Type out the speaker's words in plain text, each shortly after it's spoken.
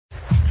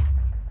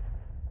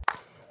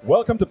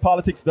Welcome to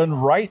Politics Done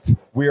Right.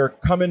 We are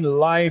coming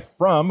live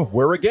from,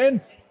 where again?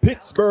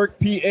 Pittsburgh,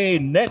 PA,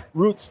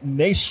 Netroots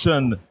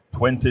Nation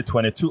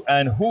 2022.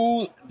 And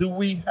who do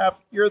we have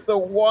here? The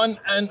one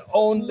and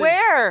only.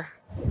 Where?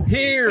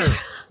 Here,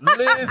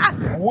 Liz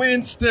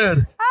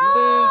Winstead.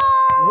 Liz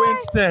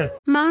Winstead.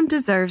 Mom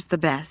deserves the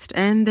best,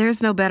 and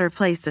there's no better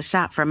place to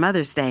shop for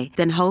Mother's Day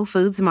than Whole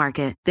Foods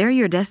Market. They're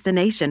your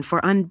destination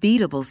for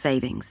unbeatable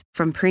savings,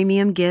 from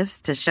premium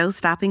gifts to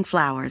show-stopping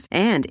flowers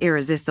and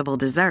irresistible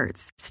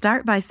desserts.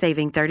 Start by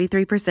saving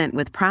 33%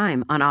 with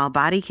Prime on all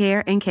body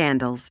care and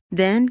candles.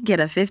 Then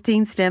get a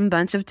 15-stem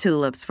bunch of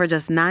tulips for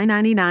just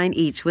 $9.99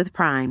 each with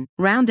Prime.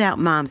 Round out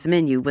Mom's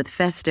menu with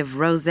festive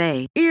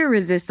rosé,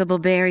 irresistible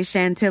berry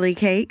chantilly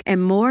cake,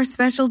 and more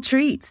special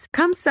treats.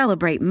 Come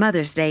celebrate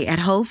Mother's Day at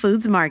Whole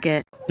Foods Market.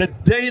 The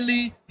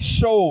Daily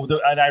Show,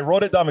 and I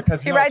wrote it down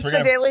because he writes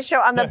The Daily Show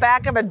on the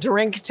back of a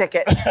drink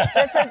ticket.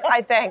 This is,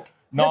 I think,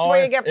 no, this is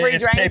where you get free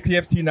it's drinks.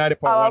 KPFT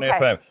 90.1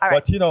 FM. Right.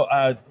 But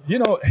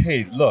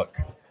hey, look.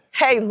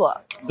 Hey,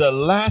 look. The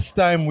last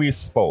time we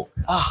spoke,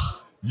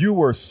 you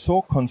were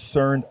so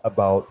concerned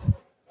about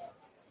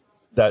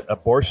that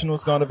abortion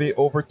was going to be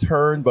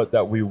overturned, but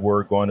that we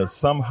were going to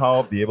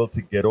somehow be able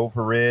to get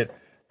over it.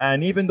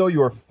 And even though you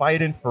were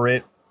fighting for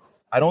it,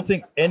 I don't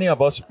think any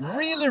of us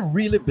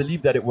really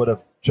believed that it would have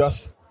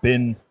just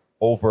been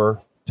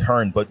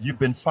overturned. But you've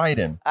been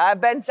fighting. I've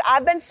been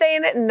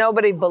saying it, and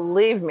nobody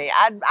believed me.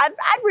 I'd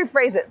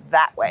rephrase it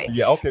that way.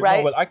 Yeah. Okay. Right?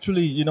 No, well,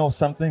 actually, you know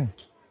something.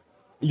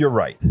 You're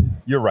right.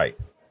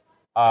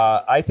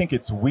 I think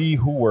it's we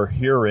who were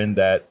hearing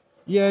that.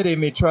 Yeah, they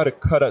may try to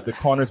cut at the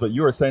corners, but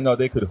you were saying no,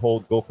 they could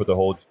go for the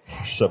whole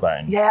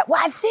shebang. Yeah.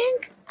 Well, I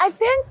think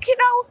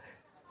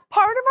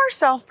part of our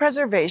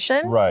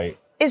self-preservation, right,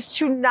 is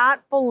to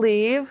not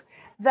believe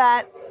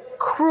that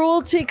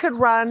cruelty could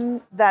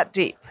run that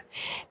deep.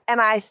 And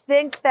I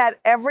think that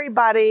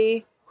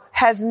everybody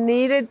has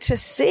needed to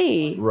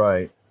see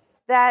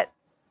that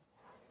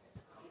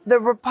the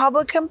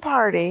Republican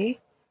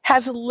Party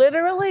has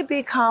literally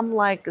become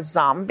like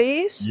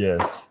zombies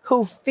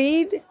who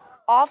feed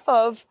off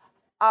of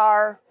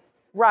our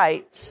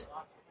rights.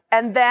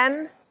 And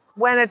then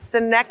when it's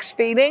the next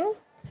feeding,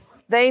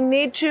 they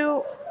need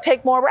to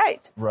take more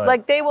rights. Right.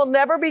 Like they will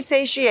never be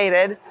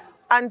satiated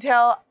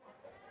until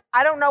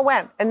I don't know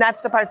when. And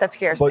that's the part that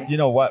scares me. But you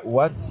know what,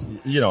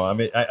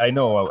 I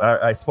know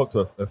I spoke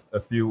to a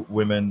few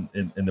women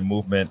in the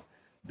movement.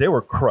 They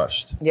were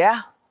crushed.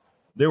 Yeah.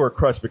 They were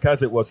crushed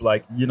because it was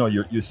like,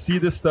 you see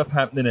this stuff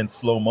happening in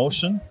slow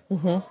motion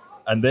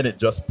and then it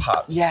just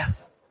pops.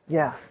 Yes.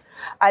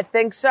 I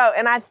think so.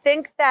 And I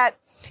think that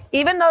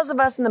even those of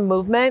us in the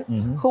movement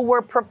who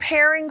were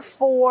preparing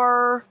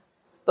for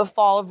the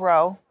fall of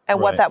Roe and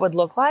what that would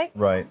look like.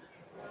 Right.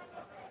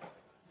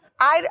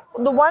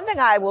 The one thing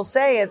I will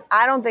say is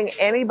I don't think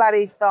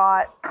anybody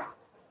thought,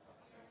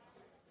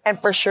 and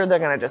for sure they're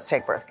going to just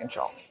take birth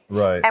control.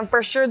 Right. And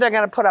for sure they're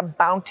going to put a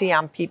bounty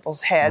on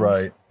people's heads.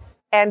 Right.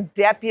 And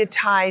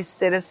deputize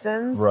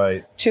citizens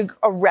to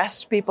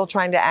arrest people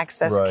trying to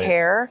access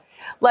care.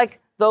 Like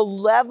the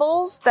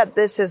levels that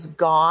this has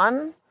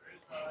gone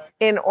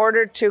in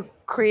order to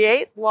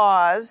create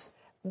laws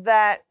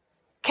that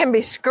can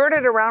be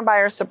skirted around by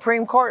our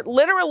Supreme Court.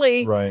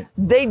 Literally,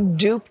 they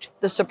duped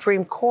the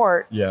Supreme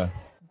Court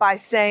by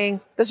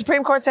saying, the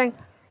Supreme Court saying,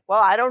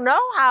 well, I don't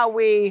know how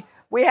we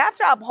have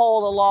to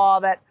uphold a law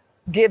that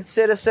gives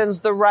citizens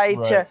the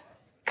right to,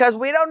 because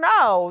we don't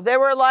know. They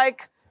were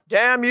like,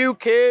 damn you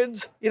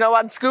kids,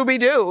 on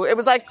Scooby-Doo. It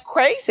was like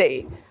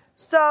crazy.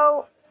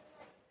 So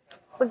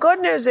the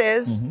good news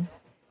is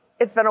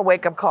it's been a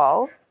wake-up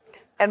call.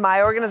 And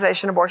my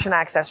organization, Abortion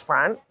Access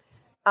Front.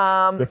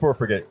 Before I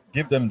forget,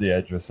 give them the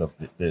address of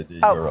the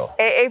URL.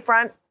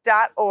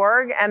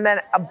 aafront.org and then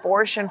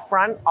Abortion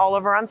Front all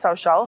over on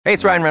social. Hey,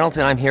 it's Ryan Reynolds,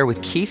 and I'm here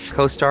with Keith,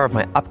 co-star of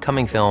my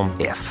upcoming film,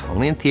 If,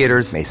 only in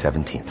theaters May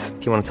 17th.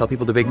 Do you want to tell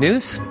people the big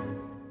news?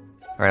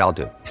 All right, I'll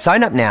do it.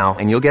 Sign up now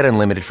and you'll get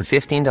unlimited for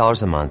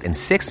 $15 a month and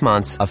 6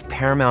 months of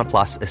Paramount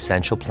Plus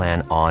Essential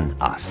Plan on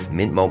us.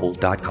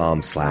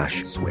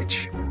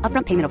 MintMobile.com/switch.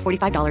 Upfront payment of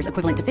 $45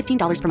 equivalent to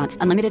 $15 per month.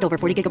 Unlimited over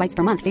 40 gigabytes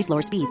per month. Face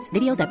lower speeds.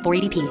 Videos at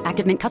 480p.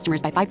 Active Mint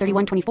customers by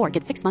 531.24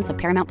 get 6 months of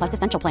Paramount Plus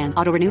Essential Plan.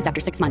 Auto renews after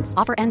 6 months.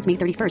 Offer ends May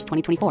 31st,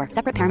 2024.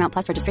 Separate Paramount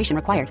Plus registration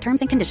required. Terms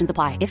and conditions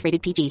apply if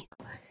rated PG.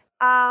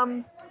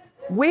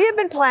 We have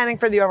been planning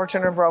for the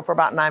overturn of Roe for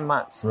about 9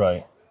 months.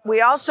 Right.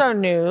 We also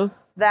knew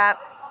that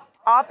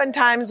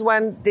oftentimes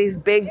when these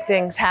big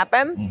things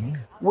happen,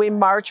 we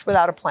march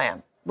without a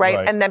plan,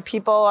 right? And then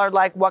people are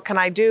like, what can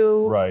I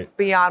do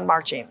beyond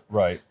marching?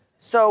 Right.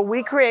 So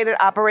we created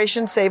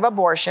Operation Save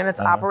Abortion.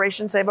 It's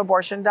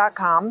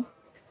operationsaveabortion.com.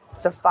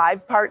 It's a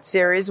 5-part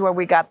series where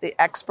we got the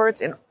experts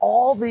in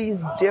all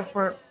these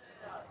different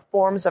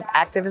forms of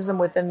activism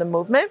within the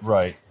movement.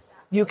 Right.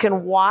 You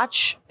can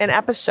watch an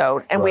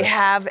episode, and we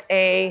have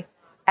a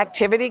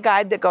activity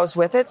guide that goes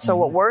with it. So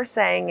what we're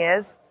saying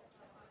is,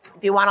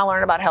 if you want to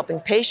learn about helping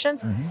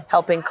patients,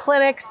 helping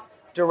clinics,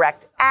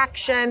 direct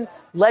action,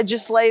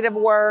 legislative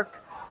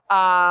work,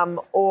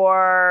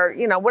 or,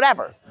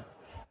 whatever,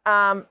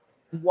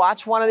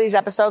 watch one of these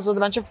episodes with a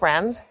bunch of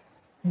friends,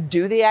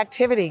 do the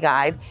activity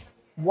guide,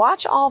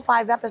 watch all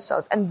 5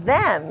 episodes, and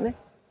then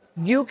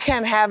you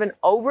can have an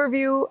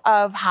overview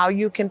of how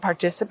you can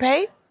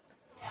participate.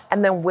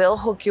 And then we'll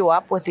hook you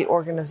up with the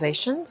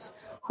organizations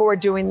who are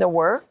doing the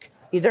work,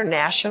 either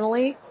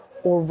nationally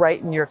or right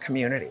in your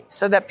community,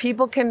 so that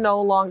people can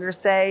no longer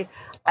say,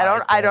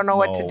 I don't know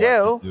what to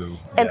do. Yeah.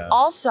 And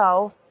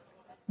also,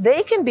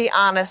 they can be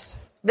honest.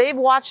 They've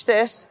watched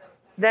this.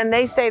 Then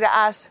they say to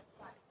us,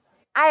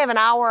 I have an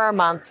hour a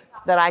month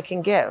that I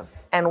can give.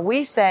 And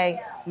we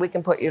say, we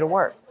can put you to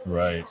work.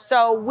 Right.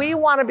 So we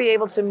want to be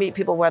able to meet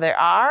people where they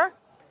are,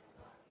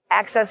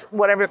 access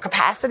whatever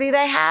capacity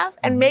they have,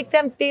 and make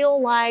them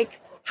feel like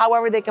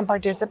however they can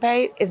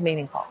participate is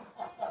meaningful.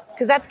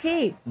 Because that's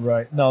key.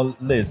 Right. Now,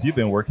 Liz, you've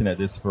been working at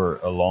this for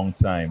a long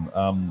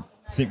time.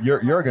 See,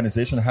 your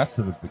organization has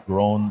to have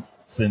grown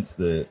since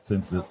the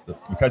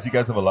because you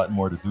guys have a lot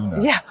more to do now.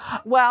 Yeah.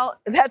 Well,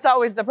 that's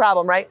always the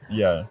problem, right?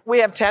 Yeah. We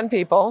have 10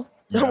 people.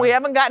 Yeah. We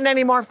haven't gotten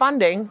any more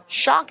funding,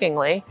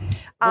 shockingly.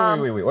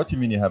 Wait. What do you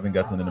mean you haven't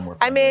gotten any more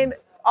funding? I mean,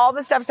 all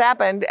this stuff's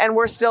happened, and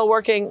we're still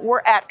working.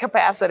 We're at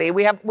capacity.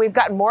 We've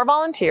gotten more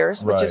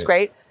volunteers, which is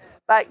great.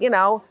 But,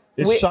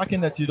 it's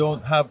shocking that you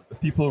don't have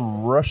people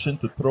rushing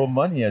to throw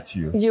money at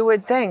you. You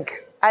would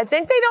think. I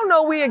think they don't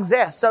know we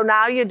exist. So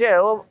now you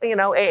do,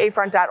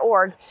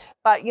 aafront.org.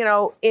 But,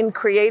 in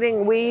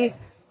creating,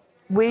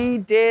 we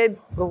did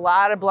a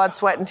lot of blood,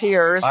 sweat, and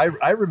tears.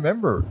 I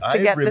remember. To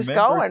get this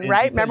going,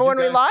 right? Remember when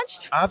we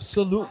launched?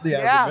 Absolutely.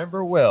 Yeah. I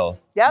remember well.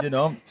 Yep.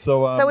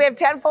 So we have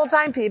 10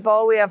 full-time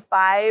people. We have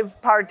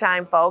 5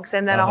 part-time folks,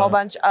 and then a whole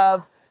bunch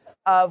of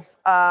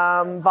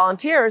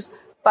volunteers.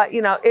 But,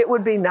 it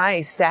would be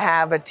nice to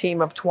have a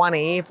team of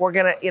 20 if we're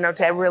going to,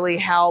 to really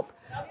help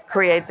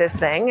create this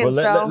thing. And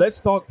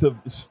let's talk to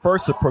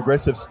first the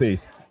progressive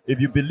space. If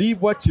you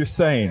believe what you're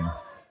saying,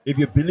 if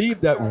you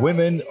believe that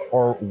women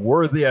are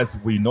worthy as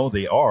we know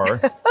they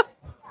are,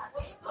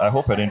 I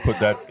hope I didn't put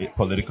that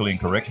politically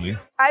incorrectly.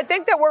 I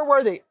think that we're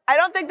worthy. I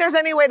don't think there's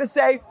any way to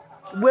say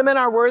women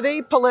are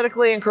worthy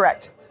politically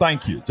incorrect.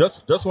 Thank you.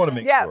 Just want to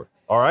make sure.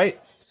 All right.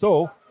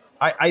 So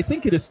I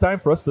think it is time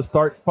for us to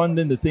start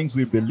funding the things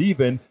we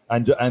believe in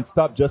and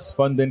stop just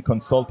funding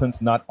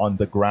consultants not on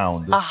the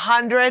ground.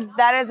 100.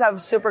 That is a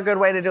super good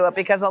way to do it,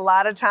 because a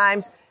lot of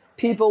times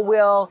people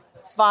will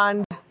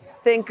fund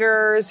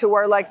thinkers who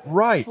are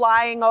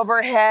flying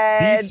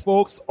overhead. These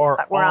folks are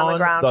on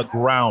the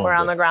ground. We're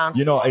on the ground.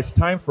 It's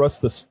time for us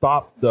to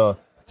stop the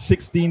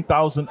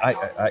 16,000.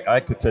 I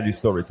could tell you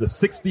stories of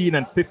 16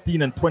 and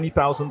 15 and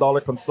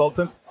 $20,000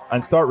 consultants,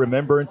 and start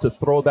remembering to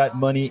throw that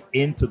money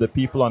into the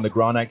people on the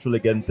ground actually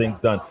getting things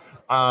done.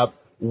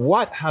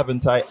 What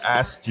haven't I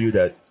asked you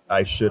that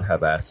I should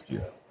have asked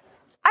you?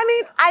 I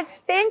mean, I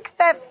think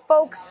that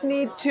folks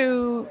need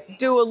to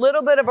do a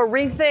little bit of a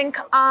rethink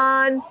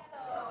on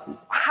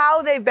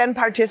how they've been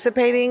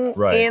participating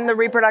in the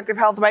reproductive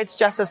health rights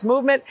justice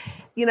movement.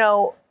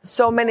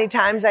 So many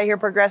times I hear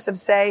progressives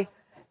say,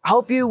 I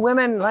hope you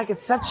women,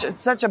 it's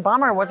such a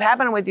bummer what's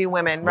happening with you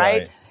women,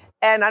 right?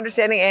 And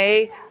understanding,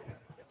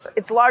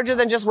 it's larger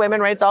than just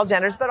women, right? It's all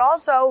genders. But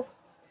also,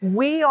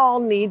 we all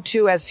need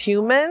to, as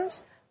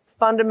humans,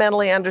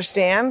 fundamentally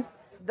understand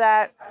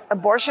that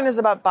abortion is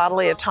about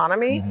bodily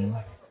autonomy. Mm-hmm.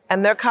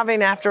 And they're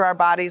coming after our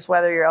bodies,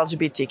 whether you're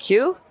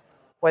LGBTQ,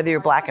 whether you're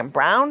black and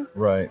brown,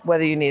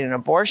 whether you need an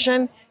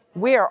abortion.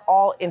 We are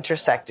all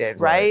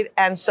intersected, right?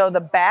 And so the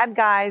bad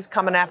guys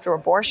coming after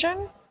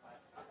abortion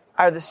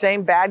are the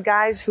same bad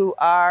guys who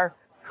are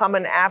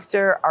coming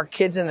after our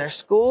kids in their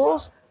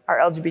schools, our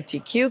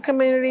LGBTQ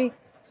community,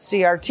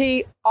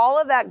 CRT,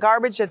 all of that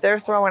garbage that they're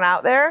throwing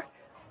out there.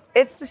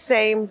 It's the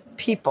same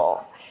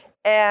people.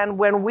 And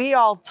when we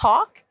all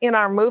talk in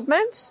our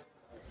movements,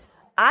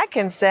 I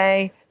can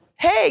say,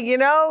 hey,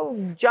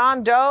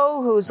 John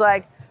Doe, who's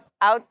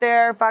out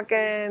there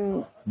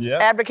fucking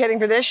advocating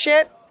for this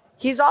shit,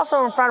 he's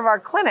also in front of our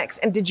clinics.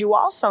 And did you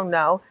also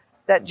know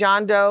that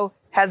John Doe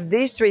has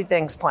these 3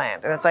 things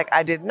planned? And it's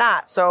I did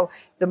not. So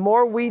the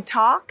more we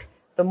talk,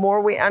 the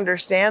more we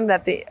understand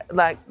that the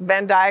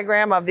Venn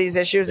diagram of these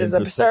issues is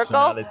a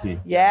circle.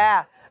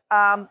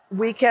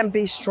 We can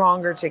be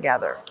stronger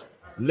together.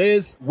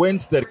 Liz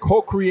Winstead,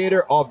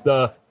 co-creator of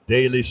The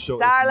Daily Show.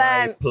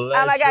 Darling.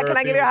 Oh my God, can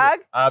I give you a hug?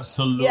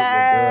 Absolutely,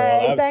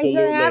 Yay, girl. Thanks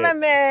for having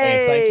me.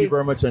 And thank you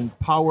very much. And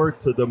power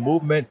to the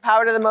movement.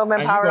 Power to the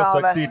movement, power to all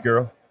of us. Succeed,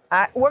 girl.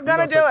 We're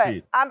going to do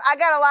it. I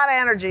got a lot of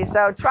energy,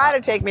 so try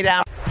to take me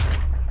down.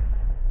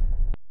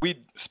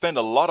 We spend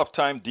a lot of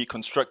time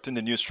deconstructing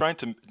the news, trying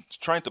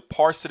to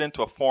parse it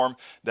into a form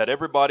that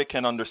everybody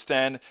can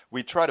understand.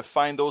 We try to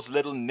find those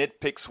little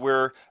nitpicks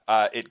where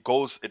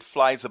it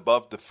flies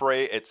above the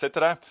fray,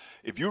 etc.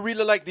 If you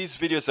really like these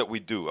videos that we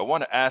do, I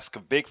want to ask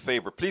a big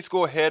favor. Please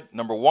go ahead.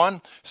 Number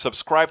 1,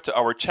 subscribe to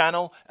our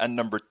channel. And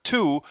number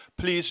 2,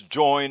 please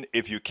join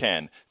if you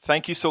can.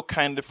 Thank you so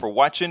kindly for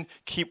watching.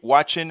 Keep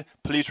watching.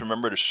 Please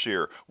remember to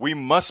share. We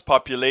must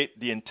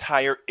populate the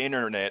entire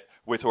internet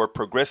with our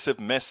progressive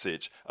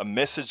message, a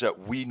message that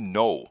we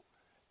know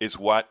is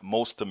what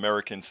most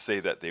Americans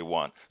say that they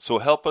want. So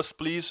help us,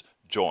 please.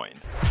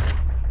 join.